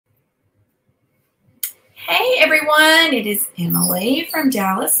Hey everyone, it is Emily from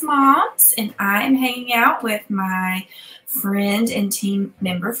Dallas Moms, and I am hanging out with my friend and team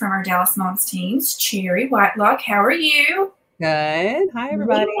member from our Dallas Moms teams, Cherry Whitelock. How are you? Good. Hi,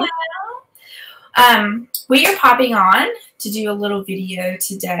 everybody. We are popping on to do a little video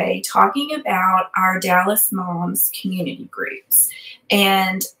today talking about our Dallas Moms community groups.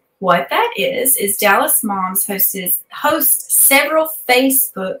 And what that is Dallas Moms hosts several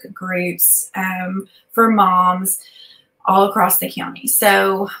Facebook groups for moms all across the county.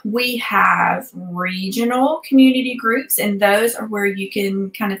 So we have regional community groups, and those are where you can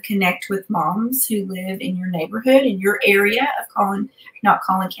kind of connect with moms who live in your neighborhood, in your area of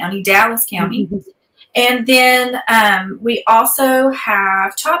Dallas County. And then we also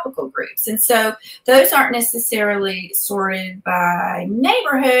have topical groups. And so those aren't necessarily sorted by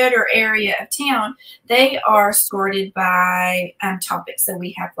neighborhood or area of town. They are sorted by topics. So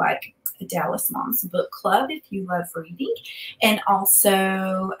we have like a Dallas Moms Book Club if you love reading, and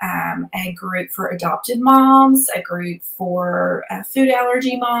also a group for adopted moms, a group for food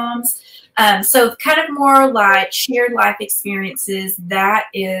allergy moms. So kind of more like shared life experiences. That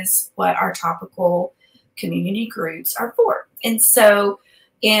is what our topical community groups are for. And so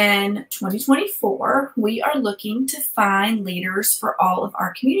in 2024, we are looking to find leaders for all of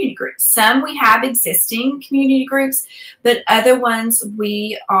our community groups. Some we have existing community groups, but other ones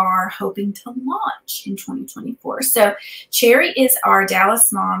we are hoping to launch in 2024. So Cherry is our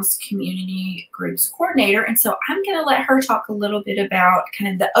Dallas Moms community groups coordinator. And so I'm going to let her talk a little bit about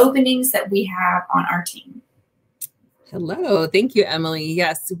kind of the openings that we have on our team. Hello. Thank you, Emily.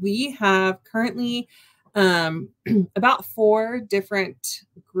 Yes, we have currently about 4 different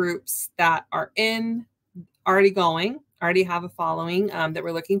groups that are already have a following that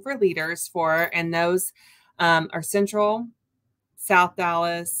we're looking for leaders for. And those are Central, South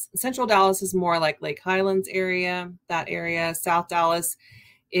Dallas. Central Dallas is more like Lake Highlands area, that area. South Dallas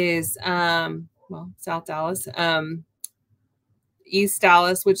is, South Dallas. East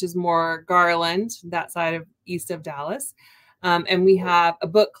Dallas, which is more Garland, that side of east of Dallas. And we have a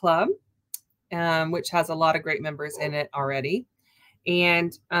book club, which has a lot of great members in it already.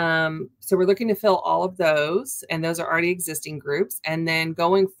 And so we're looking to fill all of those, and those are already existing groups. And then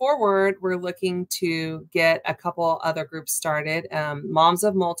going forward, we're looking to get a couple other groups started. Moms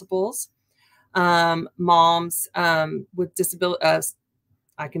of multiples, moms with disability,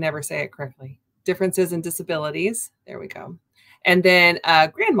 I can never say it correctly, differences in disabilities. There we go. And then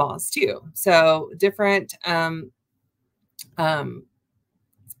grandmas too. So different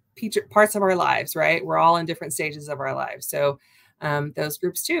parts of our lives, right? We're all in different stages of our lives. So those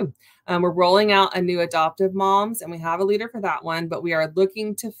groups too. We're rolling out a new adoptive moms, and we have a leader for that one, but we are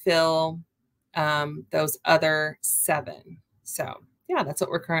looking to fill those other 7. So yeah, that's what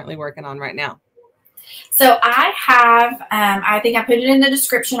we're currently working on right now. So I have, I think I put it in the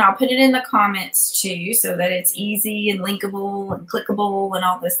description. I'll put it in the comments too, so that it's easy and linkable and clickable and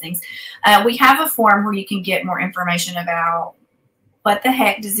all those things. We have a form where you can get more information about what the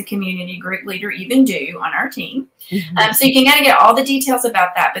heck does a community group leader even do on our team. So you can kind of get all the details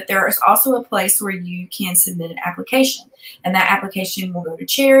about that, but there is also a place where you can submit an application, and that application will go to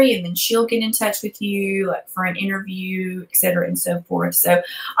Cherry, and then she'll get in touch with you for an interview, et cetera, and so forth. So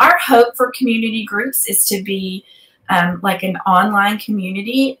our hope for community groups is to be like an online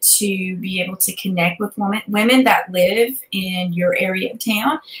community to be able to connect with women that live in your area of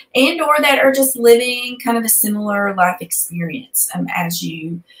town, and or that are just living kind of a similar life experience as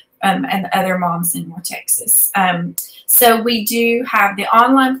you and other moms in North Texas. So we do have the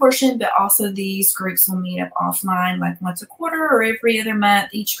online portion, but also these groups will meet up offline like once a quarter or every other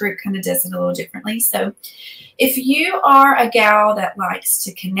month. Each group kind of does it a little differently. So if you are a gal that likes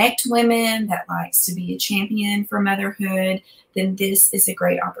to connect women, that likes to be a champion for motherhood, then this is a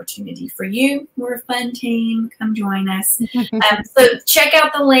great opportunity for you. We're a fun team. Come join us. So check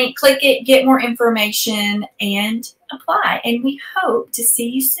out the link, click it, get more information, and apply. And we hope to see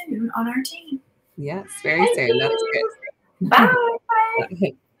you soon on our team. Yes, very soon. That's good. Bye.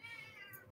 Bye.